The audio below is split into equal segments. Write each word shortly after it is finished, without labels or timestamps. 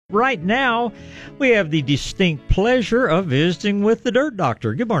Right now, we have the distinct pleasure of visiting with the Dirt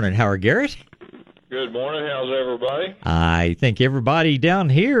Doctor. Good morning, Howard Garrett. Good morning. How's everybody? I think everybody down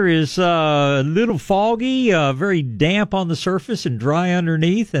here is a little foggy, very damp on the surface and dry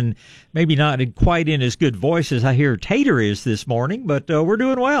underneath, and maybe not quite in as good voice as I hear Tater is this morning, but we're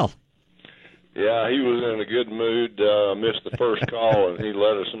doing well. Yeah, he was in a good mood. Missed the first call, and he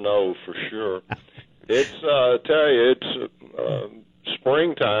let us know for sure. It's, I tell you, it's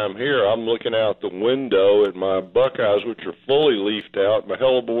springtime here. I'm looking out the window at my buckeyes, which are fully leafed out, my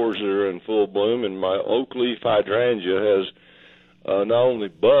hellebores are in full bloom, and my oak leaf hydrangea has not only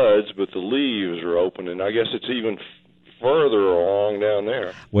buds, but the leaves are open, and I guess it's even further along down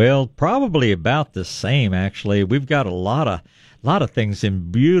there. Well, probably about the same, actually. We've got a lot of things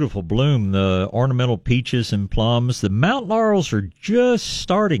in beautiful bloom, the ornamental peaches and plums. The mountain laurels are just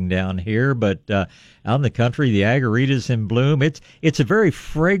starting down here, but out in the country, the agaritas in bloom. It's a very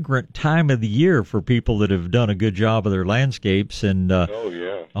fragrant time of the year for people that have done a good job of their landscapes. And oh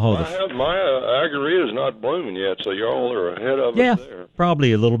yeah, my agarita's not blooming yet, so y'all are ahead of us there.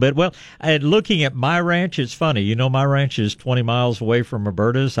 Probably a little bit. Well, looking at my ranch, it's funny. You know, my ranch is 20 miles away from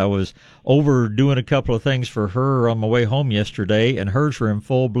Roberta's. I was over doing a couple of things for her on my way home yesterday, and hers are in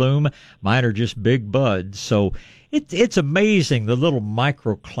full bloom. Mine are just big buds. So it's amazing the little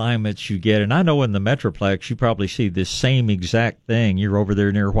microclimates you get. And I know in the Metroplex, you probably see this same exact thing. You're over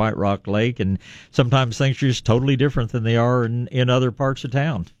there near White Rock Lake, and sometimes things are just totally different than they are in other parts of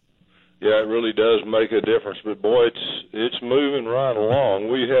town. Yeah, it really does make a difference. But, boy, it's moving right along.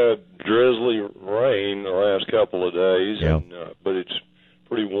 We had drizzly rain the last couple of days, yep. But it's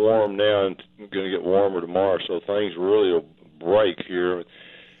pretty warm now and going to get warmer tomorrow, so things really will break here.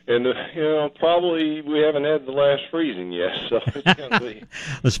 And, probably we haven't had the last freezing yet, so it's going to be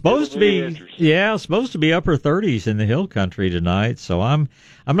it's supposed to be upper 30s in the hill country tonight, so I'm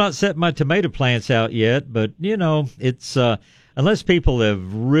not setting my tomato plants out yet, but, it's unless people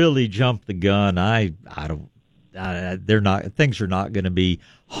have really jumped the gun, things are not going to be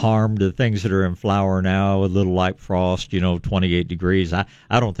harmed. The things that are in flower now, a little light frost, 28 degrees, I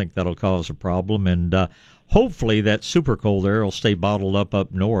don't think that'll cause a problem. And hopefully that super cold air will stay bottled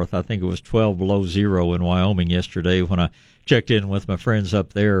up north. I think it was 12 below zero in Wyoming yesterday when I checked in with my friends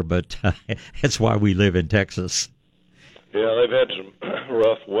up there, but that's why we live in Texas. Yeah, they've had some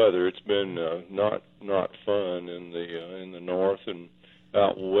rough weather. It's been not fun in the north and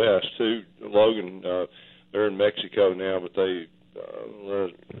out west too. Logan, they're in Mexico now, but they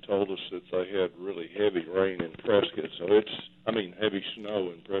told us that they had really heavy rain in Prescott. So heavy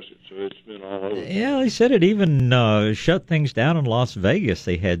snow in Prescott. So it's been all over. Yeah, they said it even shut things down in Las Vegas.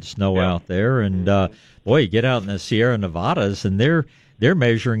 They had snow out there, and boy, you get out in the Sierra Nevadas, and they're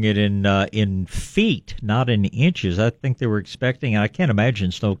measuring it in feet, not in inches. I think they were expecting, I can't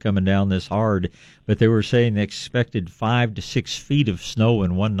imagine snow coming down this hard, but they were saying they expected 5 to 6 feet of snow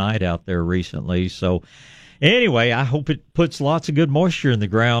in one night out there recently. So anyway, I hope it puts lots of good moisture in the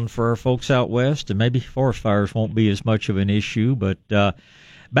ground for our folks out west, and maybe forest fires won't be as much of an issue. But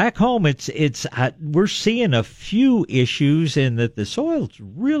back home, we're seeing a few issues in that the soil's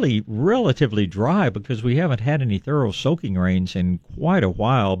really relatively dry because we haven't had any thorough soaking rains in quite a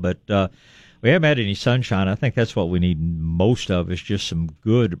while, but we haven't had any sunshine. I think that's what we need most of, is just some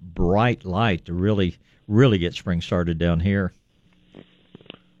good bright light to really get spring started down here.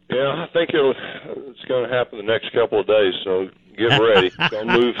 Yeah, I think it's going to happen the next couple of days, so get ready. It's going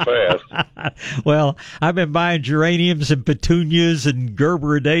to move fast. Well, I've been buying geraniums and petunias and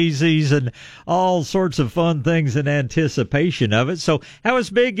Gerber daisies and all sorts of fun things in anticipation of it. So how was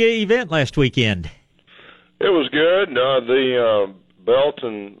the big event last weekend? It was good. The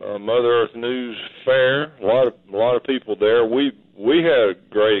Belton Mother Earth News Fair, a lot of people there. We had a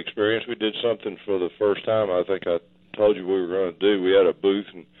great experience. We did something for the first time I think I told you we were going to do. We had a booth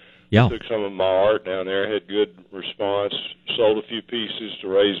and took some of my art down there, had good response, sold a few pieces to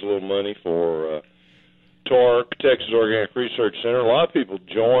raise a little money for TORC, Texas Organic Research Center. A lot of people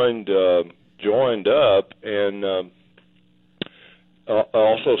joined up and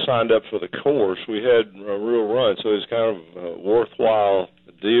also signed up for the course. We had a real run, so it was kind of a worthwhile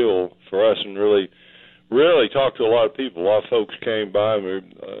deal for us, and really talked to a lot of people. A lot of folks came by.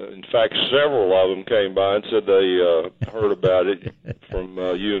 In fact, several of them came by and said they heard about it from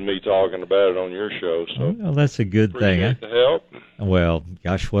you and me talking about it on your show. So, well, that's a good thing. Appreciate the help. Well,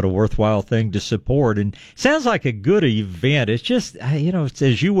 gosh, what a worthwhile thing to support. And sounds like a good event. It's just,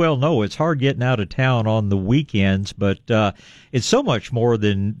 as you well know, it's hard getting out of town on the weekends, but it's so much more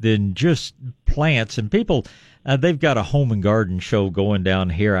than just plants. And people, they've got a home and garden show going down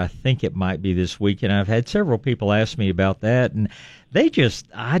here. I think it might be this week, and I've had several people ask me about that. And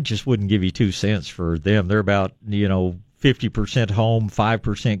I just wouldn't give you 2 cents for them. They're about 50% home,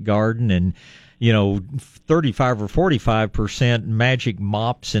 5% garden, and 35 or 45% magic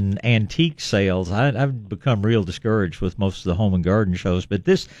mops and antique sales. I've become real discouraged with most of the home and garden shows, but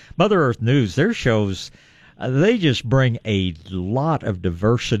this Mother Earth News, their shows, they just bring a lot of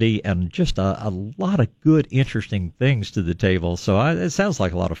diversity and just a lot of good, interesting things to the table. So it sounds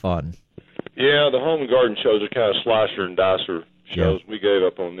like a lot of fun. Yeah, the home and garden shows are kind of slicer and dicer shows. Yeah. We gave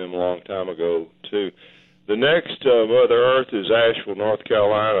up on them a long time ago, too. The next Mother Earth is Asheville, North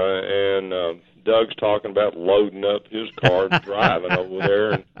Carolina, and Doug's talking about loading up his car and driving over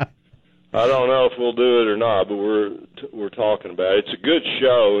there. And I don't know if we'll do it or not, but we're talking about it. It's a good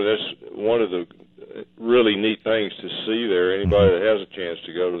show, and that's one of the really neat things to see there. Anybody that has a chance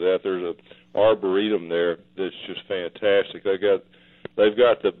to go to that, there's a arboretum there that's just fantastic. They've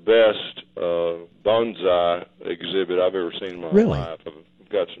got the best bonsai exhibit I've ever seen in my life. I've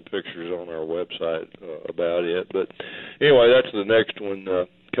got some pictures on our website about it. But anyway, that's the next one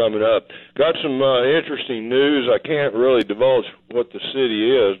coming up. Got some interesting news. I can't really divulge what the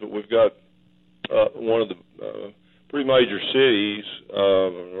city is, but we've got one of the pretty major cities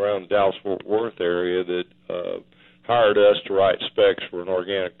around the Dallas-Fort Worth area that hired us to write specs for an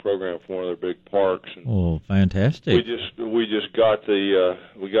organic program for one of their big parks. And fantastic! We just got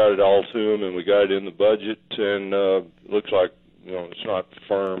we got it all to them, and we got it in the budget, and looks like it's not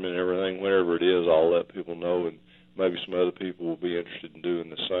firm and everything. Whenever it is, I'll let people know, and maybe some other people will be interested in doing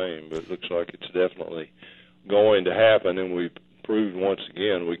the same. But it looks like it's definitely going to happen, and we proved once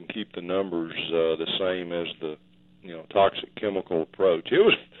again we can keep the numbers the same as the toxic chemical approach. It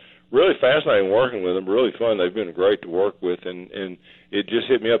was really fascinating working with them, really fun. They've been great to work with, and it just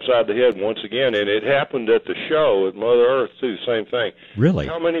hit me upside the head once again. And it happened at the show at Mother Earth too, same thing. Really?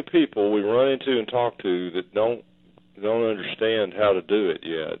 How many people we run into and talk to that don't understand how to do it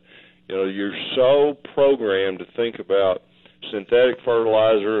yet? You're so programmed to think about synthetic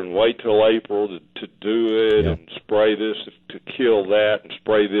fertilizer and wait till April to do it, and spray this to kill that, and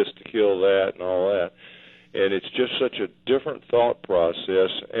spray this to kill that, and all that. And it's just such a different thought process.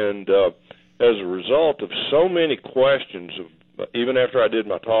 And as a result of so many questions, even after I did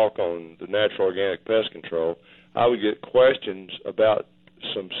my talk on the natural organic pest control, I would get questions about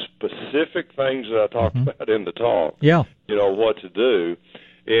some specific things that I talked about in the talk. Yeah. What to do.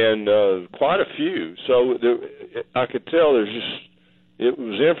 And quite a few. So I could tell it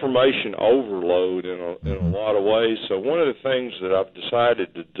was information overload in a lot of ways. So one of the things that I've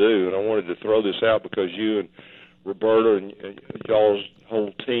decided to do, and I wanted to throw this out because you and Roberta and y'all's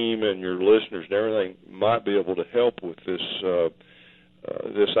whole team and your listeners and everything might be able to help with this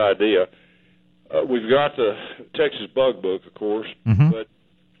this idea. We've got the Texas Bug Book, of course, but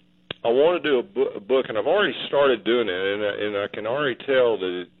I want to do a book, and I've already started doing it, and I can already tell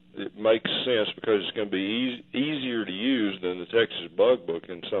that it makes sense because it's going to be easier to use than the Texas Bug Book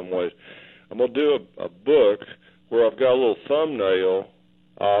in some ways. I'm going to do a book where I've got a little thumbnail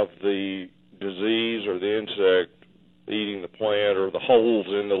of the disease or the insect eating the plant, or the holes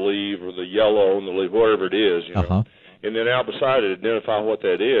in the leaf, or the yellow on the leaf, whatever it is, and then out beside it identify what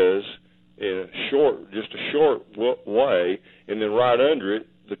that is in just a short way, and then right under it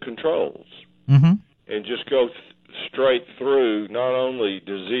the controls, and just go straight through not only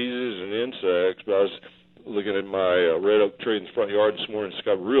diseases and insects, but I was looking at my red oak tree in the front yard this morning. It's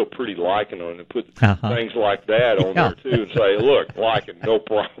got a real pretty lichen on it, and put things like that on there too, and say, look, lichen, no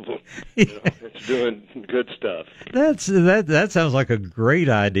problem. It's doing good stuff. That sounds like a great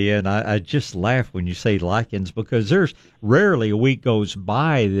idea, and I just laugh when you say lichens, because there's rarely a week goes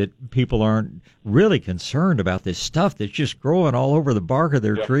by that people aren't really concerned about this stuff that's just growing all over the bark of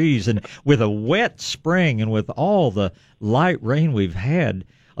their trees. And with a wet spring and with all the light rain we've had,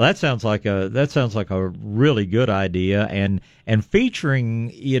 that sounds like a really good idea, and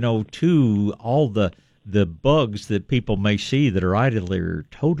featuring to all the bugs that people may see that are either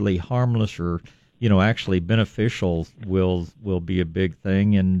totally harmless or actually beneficial will be a big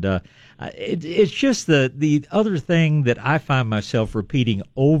thing. And it's just the other thing that I find myself repeating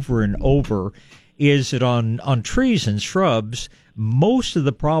over and over is that on trees and shrubs, most of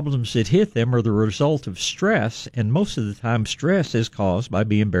the problems that hit them are the result of stress, and most of the time stress is caused by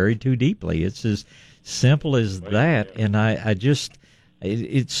being buried too deeply. It's as simple as that, and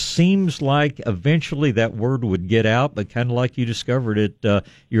it seems like eventually that word would get out, but kind of like you discovered at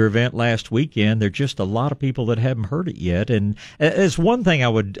your event last weekend, there's just a lot of people that haven't heard it yet. And as one thing I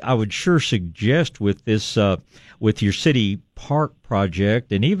would sure suggest with this, with your city park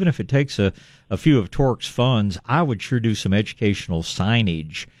project, and even if it takes a few of Torque's funds, I would sure do some educational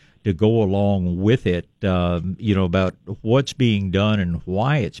signage to go along with it, about what's being done and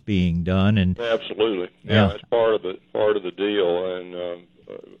why it's being done. And absolutely, that's part of the deal, and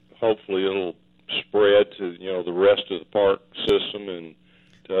hopefully it'll spread to the rest of the park system and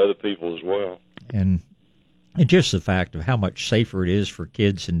to other people as well. And just the fact of how much safer it is for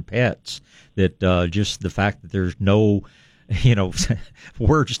kids and pets, that just the fact that there's no,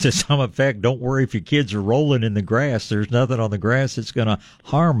 words to some effect, don't worry if your kids are rolling in the grass, there's nothing on the grass that's going to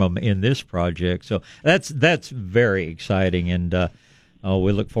harm them in this project. So that's very exciting, and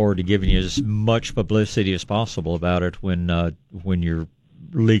we look forward to giving you as much publicity as possible about it when you're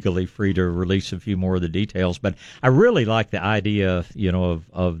legally free to release a few more of the details. But I really like the idea,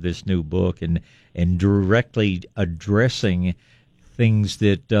 of this new book and directly addressing things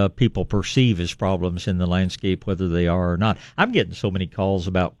that people perceive as problems in the landscape, whether they are or not. I'm getting so many calls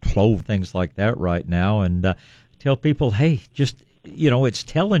about clove, things like that right now, and tell people, hey, just, it's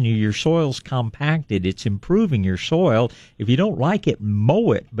telling you your soil's compacted. It's improving your soil. If you don't like it,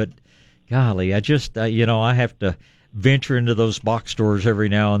 mow it. But golly, I just, I have to venture into those box stores every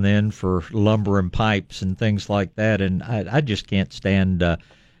now and then for lumber and pipes and things like that, and I just can't stand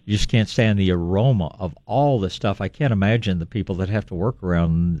the aroma of all the stuff. I can't imagine the people that have to work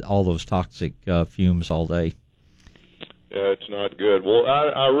around all those toxic fumes all day. Yeah, it's not good. Well,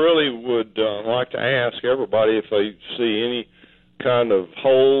 I really would like to ask everybody if they see any kind of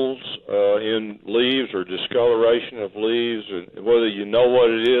holes in leaves or discoloration of leaves, and whether you know what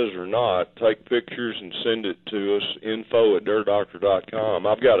it is or not, take pictures and send it to us, info@dirtdoctor.com.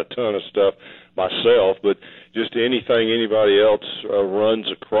 I've got a ton of stuff myself, but just anything anybody else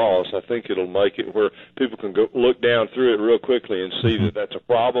runs across, I think it'll make it where people can go look down through it real quickly and see that that's a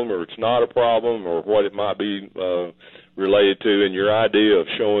problem or it's not a problem or what it might be related to, and your idea of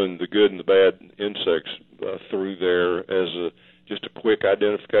showing the good and the bad insects through there as just a quick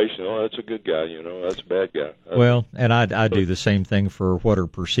identification. Oh, that's a good guy, that's a bad guy. Well, and I do the same thing for what are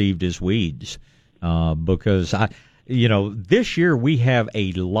perceived as weeds, because this year we have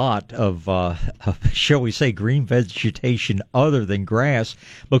a lot of shall we say, green vegetation other than grass,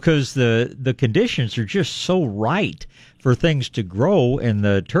 because the conditions are just so right for things to grow, and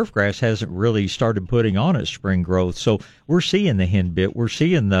the turf grass hasn't really started putting on its spring growth. So we're seeing the henbit, we're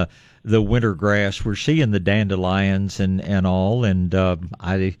seeing the winter grass, we're seeing the dandelions and all, and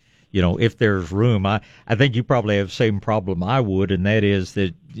if there's room, I think you probably have the same problem I would, and that is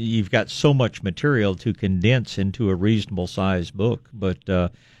that you've got so much material to condense into a reasonable sized book.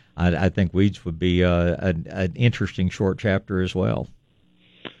 But I think weeds would be an interesting short chapter as well.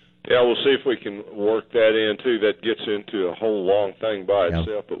 Yeah, we'll see if we can work that in too. That gets into a whole long thing by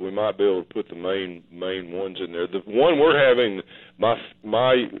itself, but we might be able to put the main ones in there. The one we're having, my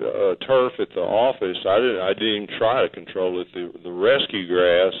turf at the office, I didn't even try to control it. The rescue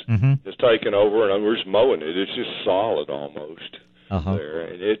grass has taken over, and we're just mowing it. It's just solid almost there,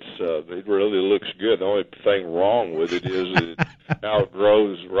 and it really looks good. The only thing wrong with it is that it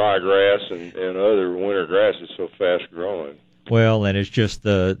outgrows ryegrass and other winter grass. It's so fast growing. Well, and it's just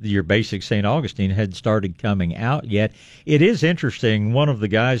your basic St. Augustine hadn't started coming out yet. It is interesting. One of the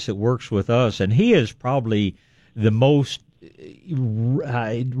guys that works with us, and he is probably the most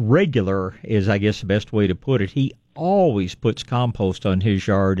regular, is I guess the best way to put it. He always puts compost on his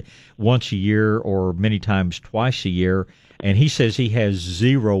yard once a year or many times twice a year, and he says he has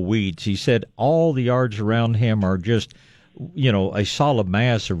zero weeds. He said all the yards around him are just a solid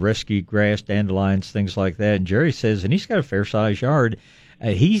mass of rescue grass, dandelions, things like that. And Jerry says, and he's got a fair-sized yard,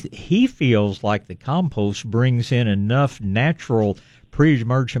 he feels like the compost brings in enough natural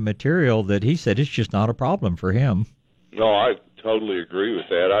pre-emergent material that he said it's just not a problem for him. No, I totally agree with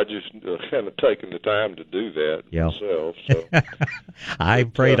that. I just haven't taken the time to do that myself. So.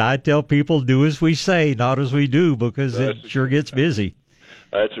 I tell people, do as we say, not as we do, because it sure gets busy.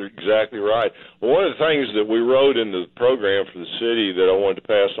 That's exactly right. Well, one of the things that we wrote in the program for the city that I wanted to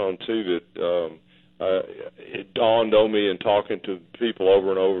pass on too, that it dawned on me in talking to people over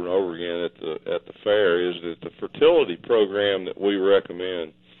and over and over again at the fair, is that the fertility program that we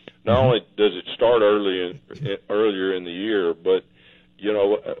recommend, not only does it start earlier in the year, but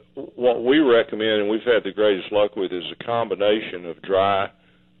what we recommend, and we've had the greatest luck with, is a combination of dry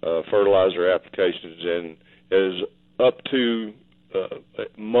fertilizer applications and is up to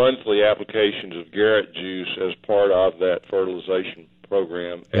monthly applications of Garrett juice as part of that fertilization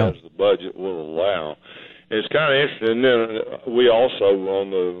program as the budget will allow. And it's kind of interesting. And then we also, on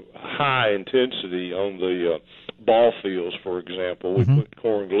the high intensity, on the ball fields, for example, we put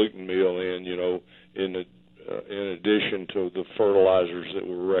corn gluten meal in, in addition to the fertilizers that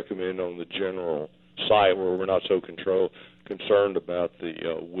we recommend on the general site where we're not so concerned about the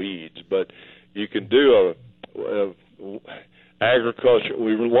weeds. But you can do a agriculture.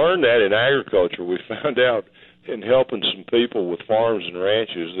 We learned that in agriculture. We found out in helping some people with farms and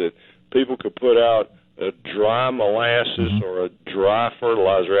ranches that people could put out a dry molasses or a dry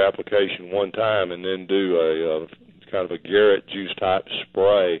fertilizer application one time and then do a kind of a Garrett juice type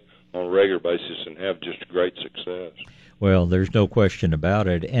spray on a regular basis and have just great success. Well, there's no question about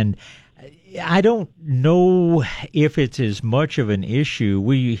it. And I don't know if it's as much of an issue.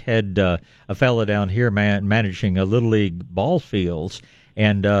 We had a fella down here managing a Little League ball fields,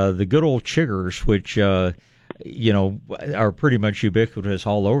 and the good old chiggers, which, are pretty much ubiquitous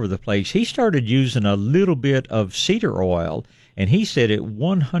all over the place. He started using a little bit of cedar oil, and he said it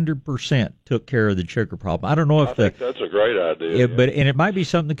 100% took care of the chigger problem. I don't know if I think that's a great idea. But it might be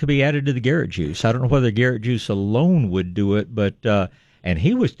something that could be added to the Garrett juice. I don't know whether Garrett juice alone would do it, but and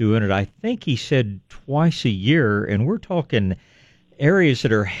he was doing it, I think he said twice a year, and we're talking areas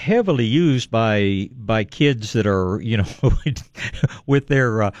that are heavily used by kids that are, with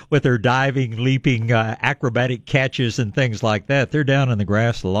their diving, leaping, acrobatic catches and things like that. They're down in the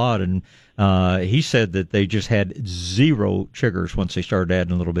grass a lot, and he said that they just had zero chiggers once they started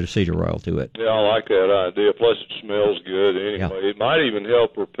adding a little bit of cedar oil to it. Yeah, I like that idea. Plus, it smells good anyway. Yeah. It might even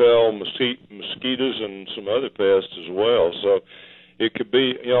help repel mosquitoes and some other pests as well. So it could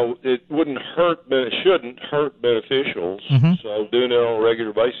be, it wouldn't hurt, but it shouldn't hurt beneficials. So doing it on a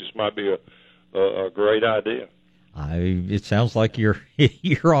regular basis might be a great idea. It sounds like you're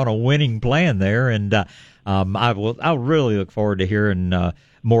on a winning plan there, and I'll really look forward to hearing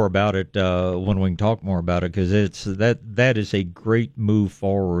more about it when we can talk more about it, because that is a great move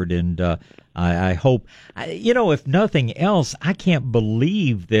forward, and I hope, if nothing else, I can't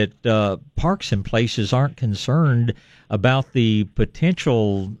believe that parks and places aren't concerned about the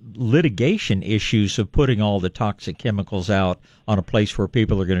potential litigation issues of putting all the toxic chemicals out on a place where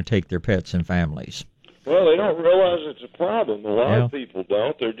people are going to take their pets and families. Well, they don't realize it's a problem. A lot of people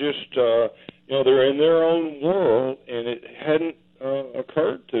don't. They're just, they're in their own world, and it hadn't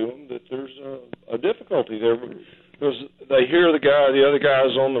occurred to them that there's a difficulty there. Because they hear the other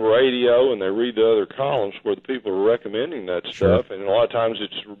guys on the radio, and they read the other columns where the people are recommending that stuff, and a lot of times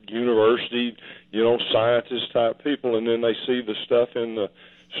it's university, scientist type people, and then they see the stuff in the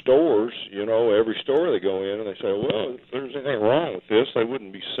stores, every store they go in, and they say, well, if there's anything wrong with this, they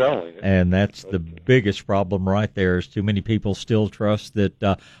wouldn't be selling it. And that's the biggest problem right there, is too many people still trust that,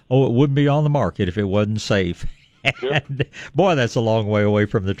 it wouldn't be on the market if it wasn't safe. And, boy, that's a long way away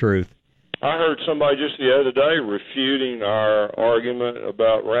from the truth. I heard somebody just the other day refuting our argument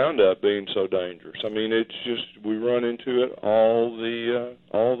about Roundup being so dangerous. I mean, it's just we run into it all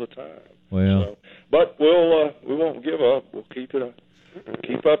the time. Well, but we won't give up. We'll keep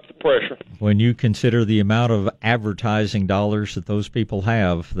up the pressure. When you consider the amount of advertising dollars that those people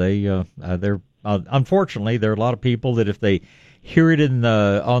have, they're unfortunately there are a lot of people that if they hear it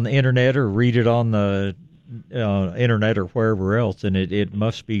on the internet or read it on the internet or wherever else, and it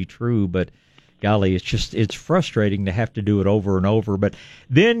must be true, but golly, it's frustrating to have to do it over and over. But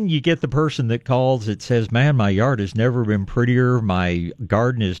then you get the person that calls that says, man, my yard has never been prettier, my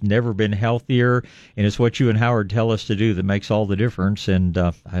garden has never been healthier, and it's what you and Howard tell us to do that makes all the difference. And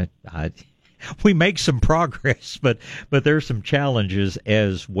we make some progress, but there's some challenges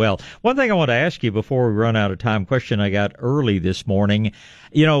as well. One thing I want to ask you before we run out of time, question I got early this morning.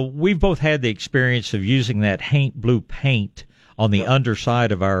 We've both had the experience of using that Haint Blue paint on the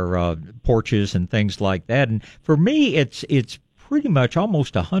underside of our porches and things like that. And for me, it's pretty much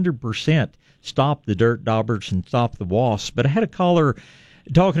almost 100% stop the dirt daubers and stop the wasps. But I had a caller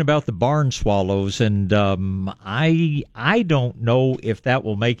talking about the barn swallows, and I don't know if that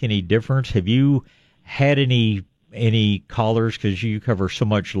will make any difference. Have you had any callers, because you cover so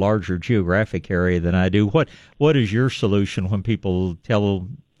much larger geographic area than I do? What is your solution when people tell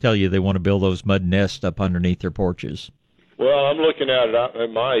you they want to build those mud nests up underneath their porches? Well, I'm looking at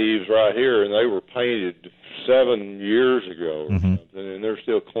my eaves right here, and they were painted 7 years ago or something, and they're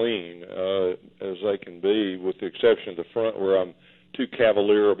still clean as they can be, with the exception of the front where I'm too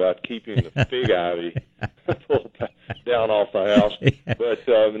cavalier about keeping the fig ivy pulled down off the house. But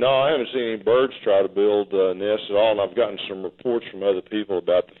no, I haven't seen any birds try to build nests at all, and I've gotten some reports from other people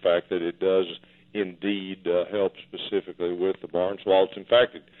about the fact that it does indeed help specifically with the barn swallows. In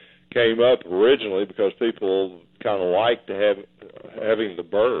fact, it came up originally because people kind of liked having the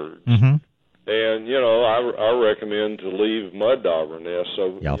birds. And, I recommend to leave mud dauber nests.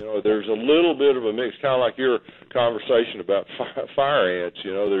 So, there's a little bit of a mix, kind of like your conversation about fire ants.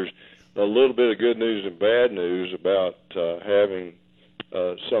 There's a little bit of good news and bad news about having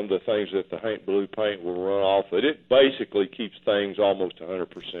some of the things that the paint blue paint will run off. But it basically keeps things almost 100%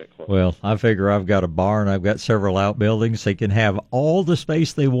 clean. Well, I figure I've got a barn. I've got several outbuildings. They can have all the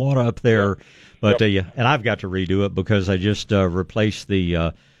space they want up there. Yep. But and I've got to redo it because I just replaced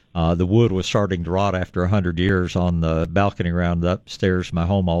the wood was starting to rot after 100 years on the balcony around upstairs of my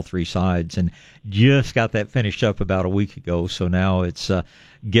home, all three sides, and just got that finished up about a week ago. So now it's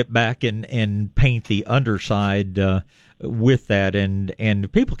get back and paint the underside with that,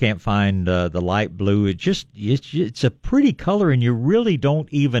 and people can't find the light blue. It's a pretty color, and you really don't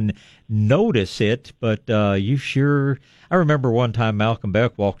even notice it. But you sure. I remember one time Malcolm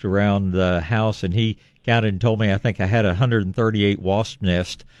Beck walked around the house, and he counted and told me I think I had 138 wasp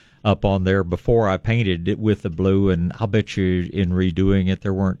nests up on there before I painted it with the blue, and I'll bet you in redoing it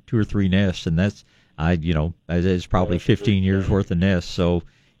there weren't 2 or 3 nests, and that's it's probably 15 years worth of nests. So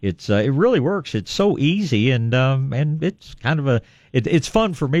it really works. It's so easy, and it's kind of it's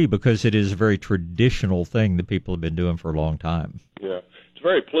fun for me because it is a very traditional thing that people have been doing for a long time. Yeah, it's a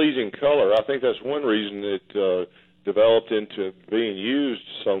very pleasing color. I think that's one reason it developed into being used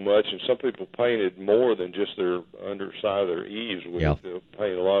so much, and some people painted more than just their underside of their eaves with it. They'll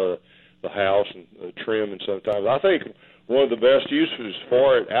paint a lot of the house and the trim, and sometimes I think one of the best uses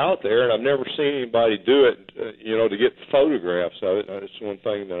for it out there, and I've never seen anybody do it, to get photographs of it. It's one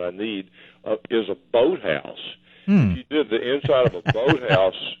thing that I need, is a boathouse. If you did the inside of a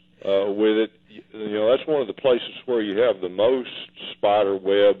boathouse with it, that's one of the places where you have the most spider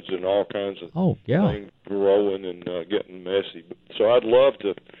webs and all kinds of things growing and getting messy. So I'd love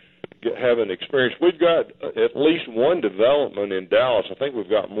to have an experience. We've got at least one development in Dallas. I think we've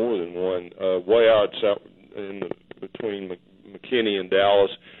got more than one, way out south between McKinney and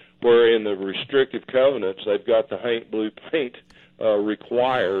Dallas, where in the restrictive covenants they've got the paint blue paint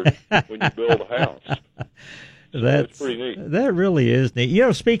required when you build a house. That's pretty neat. That really is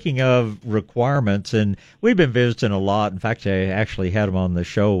neat. Speaking of requirements, and we've been visiting a lot. In fact, I actually had him on the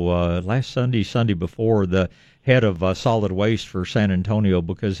show last Sunday before, the head of solid waste for San Antonio,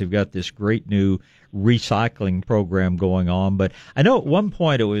 because they've got this great new recycling program going on. But I know at one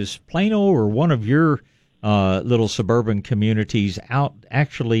point it was Plano or one of your little suburban communities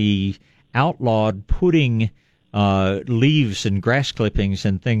actually outlawed putting leaves and grass clippings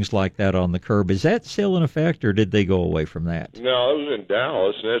and things like that on the curb. Is that still in effect, or did they go away from that? No, it was in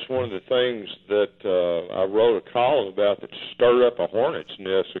Dallas, and that's one of the things that I wrote a column about that stirred up a hornet's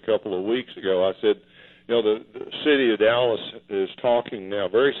nest a couple of weeks ago. I said, the city of Dallas is talking now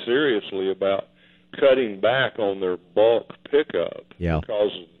very seriously about cutting back on their bulk pickup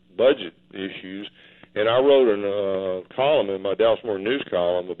because of budget issues. And I wrote a column in my Dallas Morning News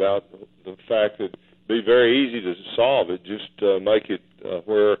column about the fact that it'd be very easy to solve it. Just make it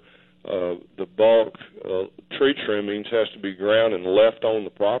where the bulk tree trimmings has to be ground and left on the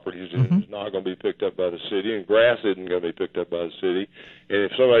properties. It's not going to be picked up by the city, and grass isn't going to be picked up by the city. And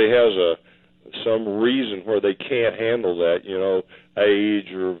if somebody has some reason where they can't handle that,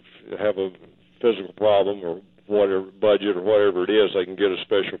 age or have a physical problem or whatever, budget or whatever it is, they can get a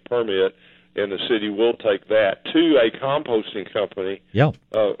special permit, and the city will take that to a composting company,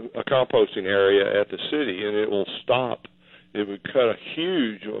 a composting area at the city, and it will stop. It would cut a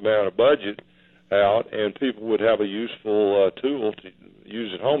huge amount of budget out, and people would have a useful tool to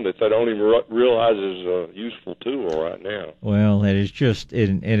use at home that they don't even realize is a useful tool right now. Well, it is just,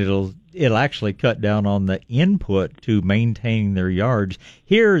 and it'll actually cut down on the input to maintaining their yards.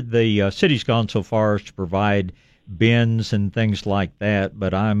 Here, the city's gone so far as to provide bins and things like that,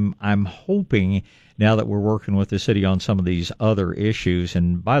 but I'm hoping now that we're working with the city on some of these other issues,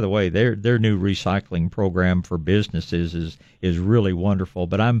 and by the way, their new recycling program for businesses is really wonderful,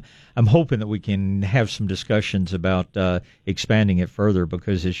 but I'm hoping that we can have some discussions about expanding it further,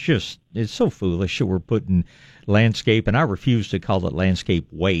 because it's so foolish that we're putting landscape, and I refuse to call it landscape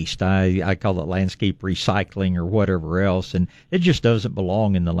waste. I call it landscape recycling or whatever else, and it just doesn't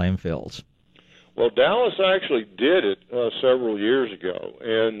belong in the landfills. Well, Dallas actually did it several years ago,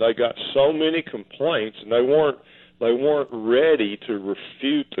 and they got so many complaints, and they weren't ready to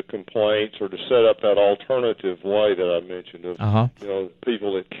refute the complaints or to set up that alternative way that I mentioned of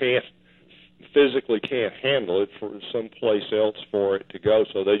people that physically can't handle it for someplace else for it to go,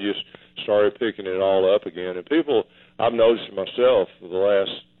 so they just started picking it all up again. And people, I've noticed myself for the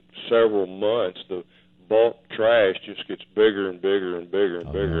last several months, the bulk trash just gets bigger and bigger and bigger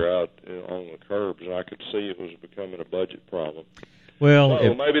and bigger out on the curbs, and I could see it was becoming a budget problem.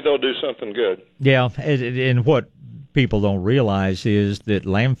 Well, maybe they'll do something good. Yeah, and what people don't realize is that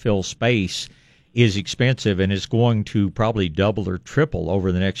landfill space is expensive, and it's going to probably double or triple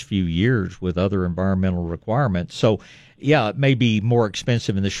over the next few years with other environmental requirements. So, yeah, it may be more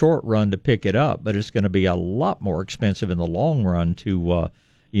expensive in the short run to pick it up, but it's going to be a lot more expensive in the long run to,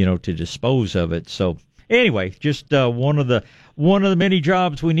 to dispose of it. So, anyway, just one of the many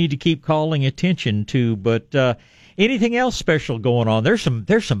jobs we need to keep calling attention to. But anything else special going on? There's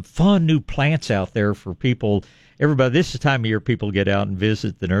some fun new plants out there for people. Everybody, this is the time of year people get out and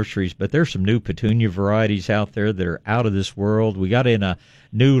visit the nurseries, but there's some new petunia varieties out there that are out of this world. We got in a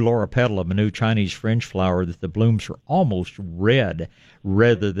new loropetalum, a new Chinese French flower, that the blooms are almost red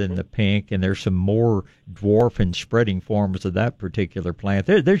rather than the pink, and there's some more dwarf and spreading forms of that particular plant.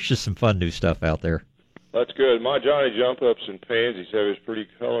 There's just some fun new stuff out there. That's good. My Johnny Jump-Ups and pansies have as pretty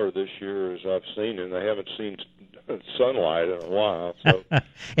color this year as I've seen, and they haven't seen sunlight in a while. So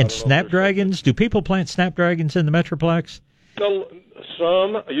and snapdragons? Do people plant snapdragons in the Metroplex?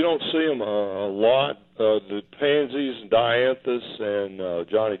 Some. You don't see them a lot. The pansies, dianthus, and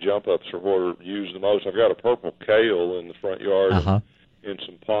Johnny Jump-Ups are what are used the most. I've got a purple kale in the front yard in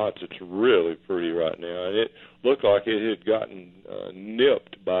some pots. It's really pretty right now. And it looked like it had gotten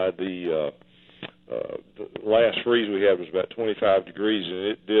nipped by the last freeze we had was about 25 degrees, and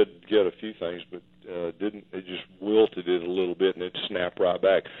it did get a few things, but it just wilted it a little bit, and it snapped right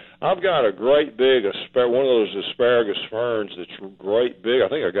back. I've got a great big one of those asparagus ferns that's great big. I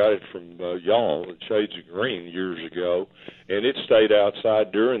think I got it from y'all at Shades of Green years ago, and it stayed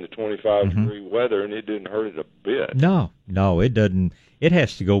outside during the 25-degree weather, and it didn't hurt it a bit. No, it doesn't. It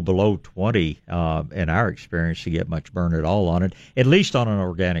has to go below 20 in our experience to get much burn at all on it, at least on an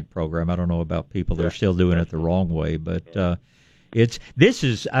organic program. I don't know about people that are still doing it the wrong way, but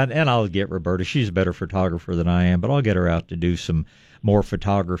and I'll get Roberta. She's a better photographer than I am, but I'll get her out to do some more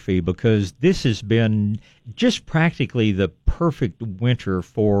photography, because this has been just practically the perfect winter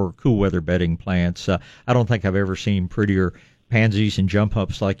for cool weather bedding plants. I don't think I've ever seen prettier pansies and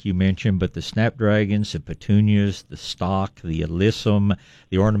jump-ups like you mentioned, but the snapdragons, the petunias, the stock, the alyssum,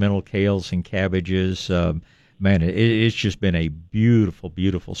 the ornamental kales and cabbages, man, it's just been a beautiful,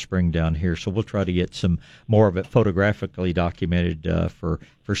 beautiful spring down here. So we'll try to get some more of it photographically documented for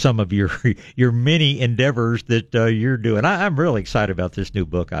some of your many endeavors that you're doing. I'm really excited about this new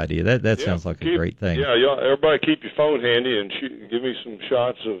book idea. That sounds like a great thing. Yeah, everybody keep your phone handy and give me some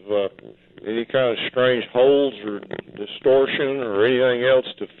shots of any kind of strange holes or distortion or anything else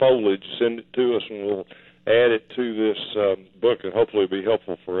to foliage. Send it to us, and we'll add it to this book, and hopefully it'll be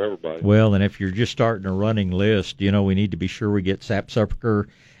helpful for everybody. Well, and if you're just starting a running list, we need to be sure we get sapsucker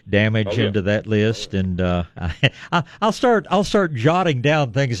damage into that list, and I'll start jotting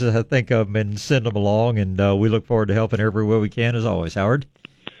down things as I think of them and send them along, and we look forward to helping every way we can, as always, Howard.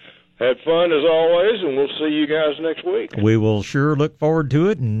 Had fun as always, and we'll see you guys next week. We will sure look forward to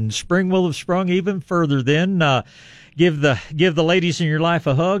it, and spring will have sprung even further then. Give the ladies in your life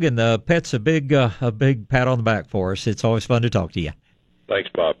a hug, and the pets a big pat on the back for us. It's always fun to talk to you.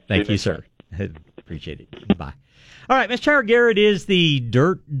 Thanks, Bob. Thank you, sir. Appreciate it. Bye. All right, Mr. Howard Garrett is the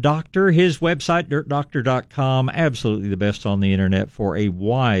Dirt Doctor. His website, dirtdoctor.com, absolutely the best on the internet for a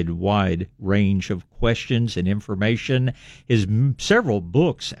wide range of questions and information. His several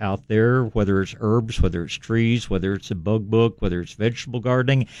books out there, whether it's herbs, whether it's trees, whether it's a bug book, whether it's vegetable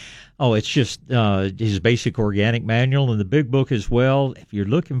gardening. Oh, it's just his basic organic manual and the big book as well. If you're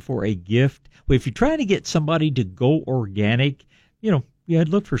looking for a gift, if you're trying to get somebody to go organic, I'd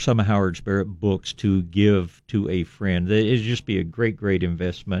look for some of Howard Barrett books to give to a friend. It'd just be a great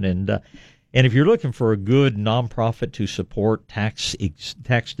investment. And if you're looking for a good nonprofit to support, tax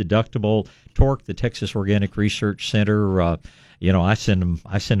deductible, TORC, the Texas Organic Research Center, I send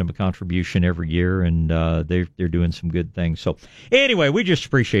them a contribution every year, and they're doing some good things. So anyway, we just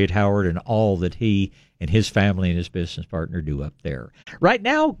appreciate Howard and all that he and his family and his business partner do up there. Right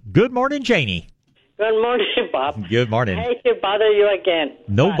now, good morning, Janie. Good morning, Bob. Good morning. I hate to bother you again.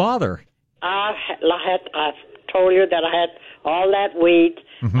 No bother. I've told you that I had all that wheat.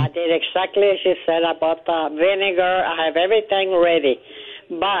 I did exactly as you said. I bought the vinegar. I have everything ready.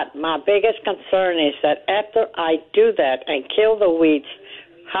 But my biggest concern is that after I do that and kill the weeds,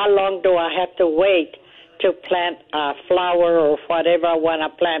 how long do I have to wait to plant a flower or whatever I want to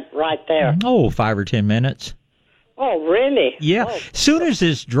plant right there? 5 or 10 minutes. Oh, really? Yeah. Soon as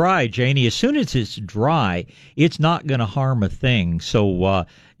it's dry, Janie, it's not going to harm a thing. So,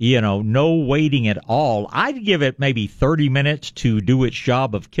 no waiting at all. I'd give it maybe 30 minutes to do its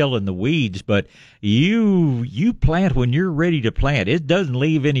job of killing the weeds, but you plant when you're ready to plant. It doesn't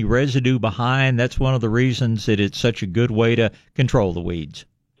leave any residue behind. That's one of the reasons that it's such a good way to control the weeds.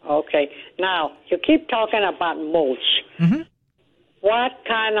 Okay. Now, you keep talking about mulch. what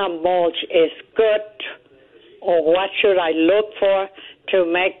kind of mulch is good, or what should I look for to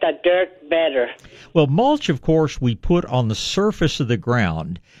make the dirt better? Well, mulch, of course, we put on the surface of the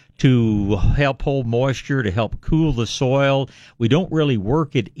ground to help hold moisture, to help cool the soil. We don't really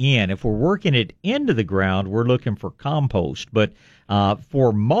work it in. If we're working it into the ground, we're looking for compost. But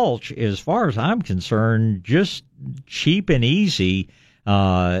for mulch, as far as I'm concerned, just cheap and easy.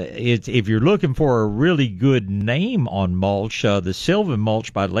 If you're looking for a really good name on mulch, the Sylvan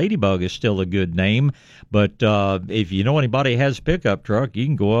Mulch by Ladybug is still a good name. But if you know anybody has a pickup truck, you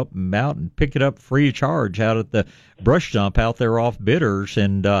can go up and out and pick it up free of charge out at the brush dump out there off Bitters.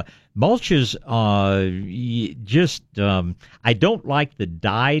 And mulch is just I don't like the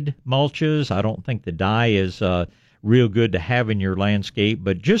dyed mulches. I don't think the dye is real good to have in your landscape,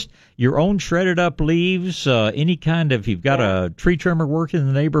 but just your own shredded up leaves, any kind of, you've got a tree trimmer working in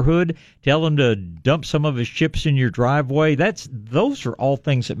the neighborhood, tell him to dump some of his chips in your driveway. Those are all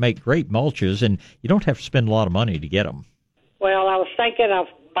things that make great mulches, and you don't have to spend a lot of money to get them. Well, I was thinking of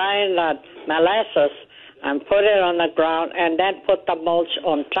buying the molasses and put it on the ground and then put the mulch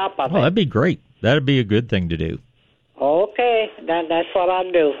on top of it. That'd be great. That'd be a good thing to do. Okay, that's what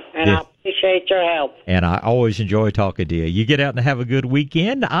I'll do, and I appreciate your help. And I always enjoy talking to you. You get out and have a good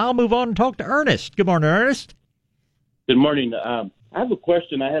weekend. I'll move on and talk to Ernest. Good morning, Ernest. Good morning. I have a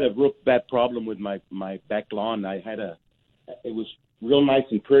question. I had a real bad problem with my back lawn. It was real nice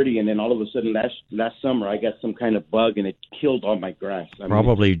and pretty, and then all of a sudden last summer I got some kind of bug, and it killed all my grass.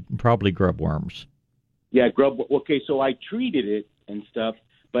 Probably grub worms. Yeah, grub. Okay, so I treated it and stuff,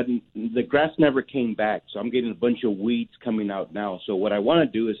 but the grass never came back. So I'm getting a bunch of weeds coming out now. So what I want to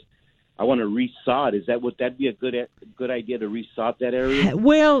do is I want to resod. Would that be a good idea to resod that area?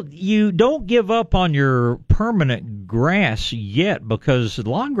 Well, you don't give up on your permanent grass yet, because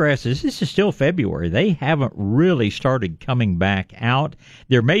lawn grasses, this is still February. They haven't really started coming back out.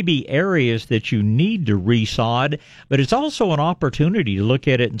 There may be areas that you need to resod, but it's also an opportunity to look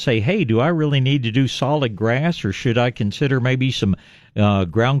at it and say, hey, do I really need to do solid grass, or should I consider maybe some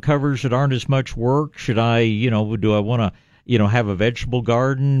ground covers that aren't as much work? Should I, do I want to have a vegetable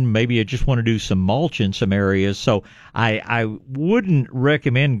garden? Maybe I just want to do some mulch in some areas. So I wouldn't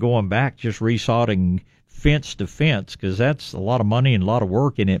recommend going back just resodding fence to fence, because that's a lot of money and a lot of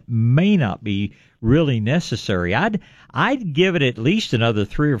work, and it may not be really necessary. I'd give it at least another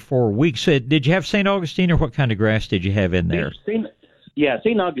 3 or 4 weeks. So did you have St. Augustine, or what kind of grass did you have in there? St.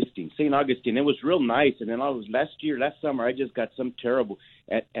 Augustine. It was real nice, and then last summer, I just got some terrible,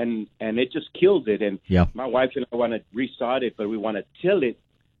 and it just killed it. And my wife and I want to resod it, but we want to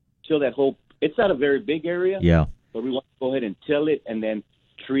till that whole. It's not a very big area. Yeah. But we want to go ahead and till it, and then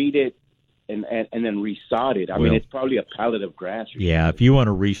treat it, and then resod it. I mean, it's probably a pallet of grass. If you want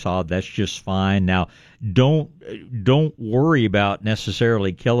to resod, that's just fine. Now, don't worry about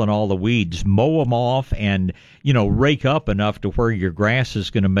necessarily killing all the weeds. Mow them off, and rake up enough to where your grass is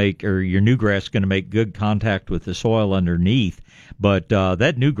going to make, or your new grass is going to make good contact with the soil underneath. But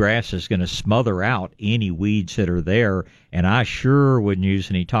that new grass is going to smother out any weeds that are there, and I sure wouldn't use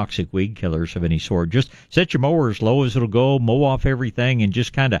any toxic weed killers of any sort. Just set your mower as low as it'll go, mow off everything, and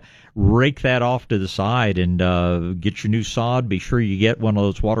just kind of rake that off to the side, and get your new sod. Be sure you get one of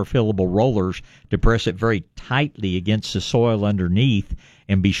those water-fillable rollers to press it very tightly against the soil underneath,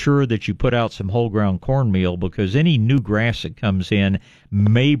 and be sure that you put out some whole ground cornmeal, because any new grass that comes in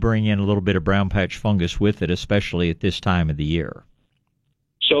may bring in a little bit of brown patch fungus with it, especially at this time of the year.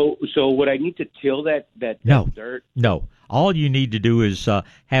 So would I need to till that dirt? No. All you need to do is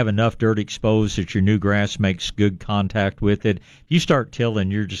have enough dirt exposed that your new grass makes good contact with it. If you start tilling,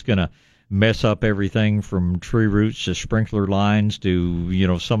 you're just going to mess up everything from tree roots to sprinkler lines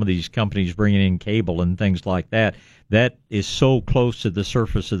to, some of these companies bringing in cable and things like that. That is so close to the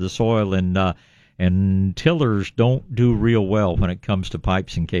surface of the soil, and tillers don't do real well when it comes to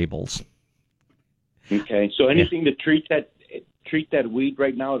pipes and cables. Okay, so anything to treat that weed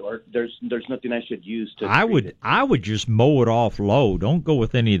right now, or there's nothing I should use to treat it? I would just mow it off low. Don't go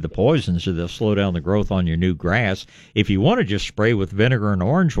with any of the poisons, or they'll slow down the growth on your new grass. If you want to just spray with vinegar and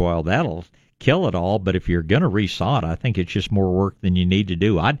orange oil, that'll kill it all. But if you're going to resod, I think it's just more work than you need to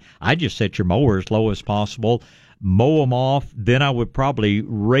do. I'd just set your mower as low as possible, mow them off. Then I would probably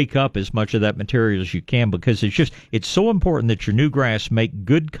rake up as much of that material as you can, because it's so important that your new grass make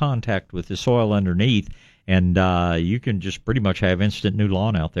good contact with the soil underneath, and you can just pretty much have instant new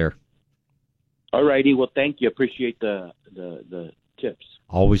lawn out there. All righty. Well, thank you. Appreciate the tips.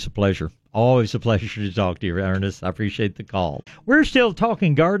 Always a pleasure. Always a pleasure to talk to you, Ernest. I appreciate the call. We're still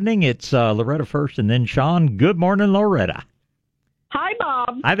talking gardening. It's Loretta first, and then Sean. Good morning, Loretta. Hi,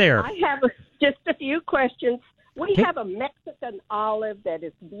 Bob. Hi there. I have just a few questions. We have a Mexican olive that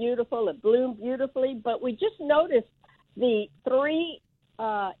is beautiful. It bloomed beautifully, but we just noticed the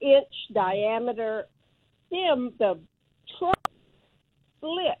 3-inch diameter stem, the trunk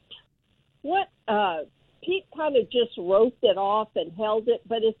split. What, Pete kind of just roasted off and held it,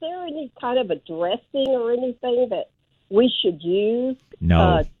 but is there any kind of a dressing or anything that we should use?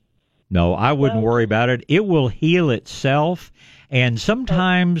 No, I wouldn't worry about it. It will heal itself. And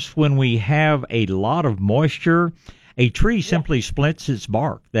sometimes when we have a lot of moisture, a tree simply splits its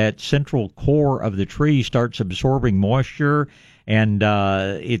bark. That central core of the tree starts absorbing moisture, and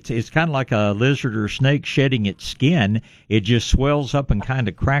it's kind of like a lizard or snake shedding its skin. It just swells up and kind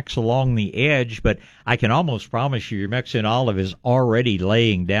of cracks along the edge, but I can almost promise you your Mexican olive is already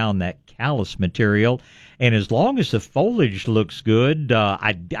laying down that callus material. And as long as the foliage looks good,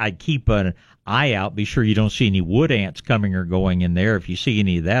 I'd keep an eye out. Be sure you don't see any wood ants coming or going in there. If you see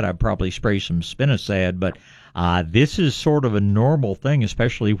any of that, I'd probably spray some spinosad. But this is sort of a normal thing,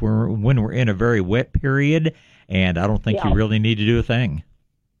 especially when we're in a very wet period, and I don't think you really need to do a thing.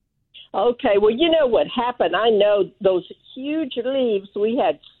 Okay, well, you know what happened? I know those huge leaves. We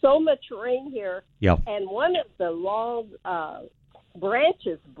had so much rain here, and one of the long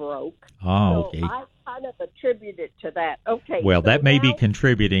branches broke. Oh, okay. So I kind of attribute it to that. Okay. Well, so that may be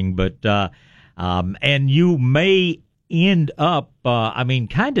contributing, but and you may end up,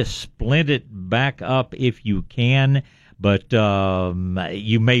 kind of splint it back up if you can, but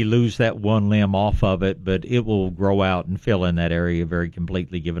you may lose that one limb off of it, but it will grow out and fill in that area very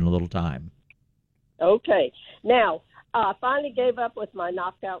completely given a little time. Okay. Now, I finally gave up with my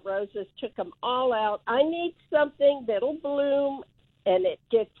knockout roses, took them all out. I need something that'll bloom, and it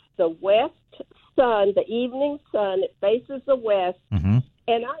gets the west sun, the evening sun. It faces the west. Mm-hmm.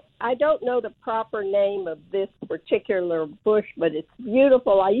 And I don't know the proper name of this particular bush, but it's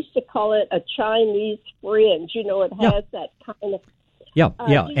beautiful. I used to call it a Chinese fringe. You know, it has that kind of...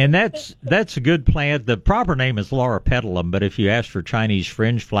 And that's a good plant. The proper name is Loropetalum, but if you ask for Chinese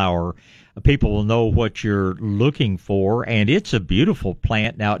fringe flower, people will know what you're looking for, and it's a beautiful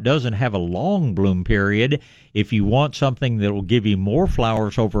plant. Now, it doesn't have a long bloom period. If you want something that will give you more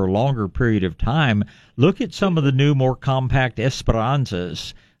flowers over a longer period of time, look at some of the new, more compact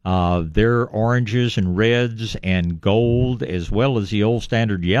Esperanzas. They're oranges and reds and gold, as well as the old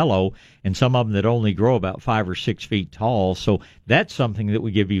standard yellow, and some of them that only grow about 5 or 6 feet tall. So that's something that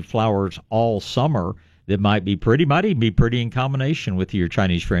would give you flowers all summer that might even be pretty in combination with your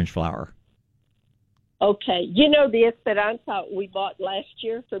Chinese fringe flower. Okay. You know, the Esperanza we bought last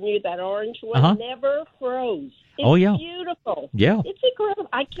year from you, that orange one, never froze. It's beautiful. Yeah. It's incredible.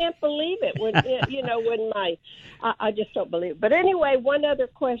 I can't believe it when, I just don't believe it. But anyway, one other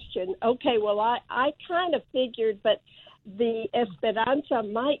question. Okay, well, I kind of figured, but the Esperanza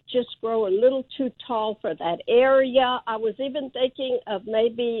might just grow a little too tall for that area. I was even thinking of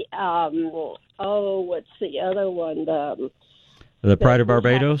maybe, what's the other one? The Pride of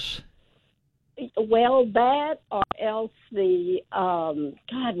Barbados? Well, that or else the,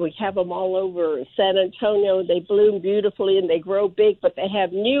 we have them all over San Antonio. They bloom beautifully and they grow big, but they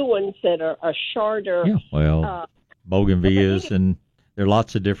have new ones that are shorter. Yeah, well, bougainvilleas, and there are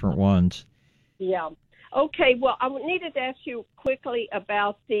lots of different ones. Yeah. Okay, well, I needed to ask you quickly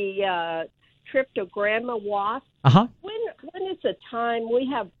about the Cryptogramma wasp. When is the time? We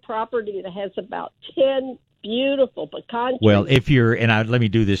have property that has about 10 beautiful pecan trees. Well, if you're, let me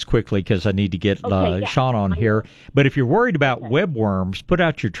do this quickly because I need to get Sean on here. But if you're worried about webworms, put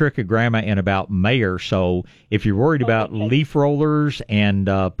out your trichogramma in about May or so. If you're worried about leaf rollers and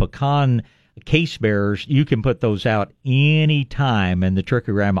pecan case bearers, you can put those out any time, and the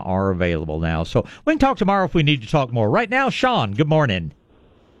trichogramma are available now. So we can talk tomorrow if we need to talk more. Right now, Sean, good morning.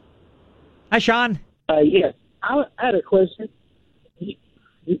 Hi, Sean. Yes, I had a question.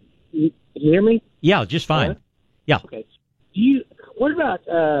 You hear me? Yeah, just fine. Yeah. Okay. What about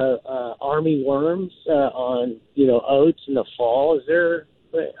army worms on oats in the fall? Is there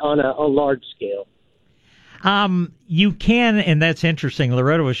on a large scale? You can, and that's interesting.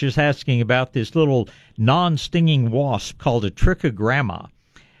 Loretta was just asking about this little non-stinging wasp called a trichogramma.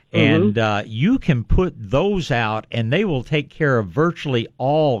 And you can put those out, and they will take care of virtually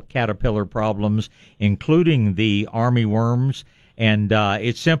all caterpillar problems, including the army worms. And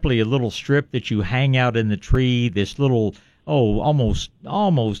it's simply a little strip that you hang out in the tree. This little, almost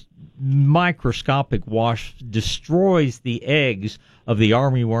microscopic wasp destroys the eggs of the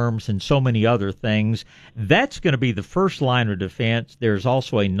army worms and so many other things. That's going to be the first line of defense. There's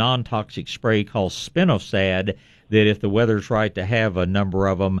also a non-toxic spray called spinosad that if the weather's right to have a number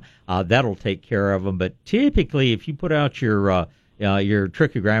of them, that'll take care of them. But typically, if you put out your your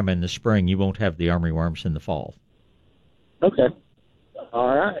trichogramma in the spring, you won't have the armyworms in the fall. Okay.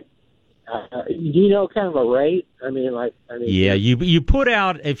 All right. Do you know kind of a rate? Yeah, you put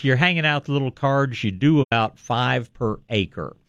out, if you're hanging out the little cards, you do about 5 per acre.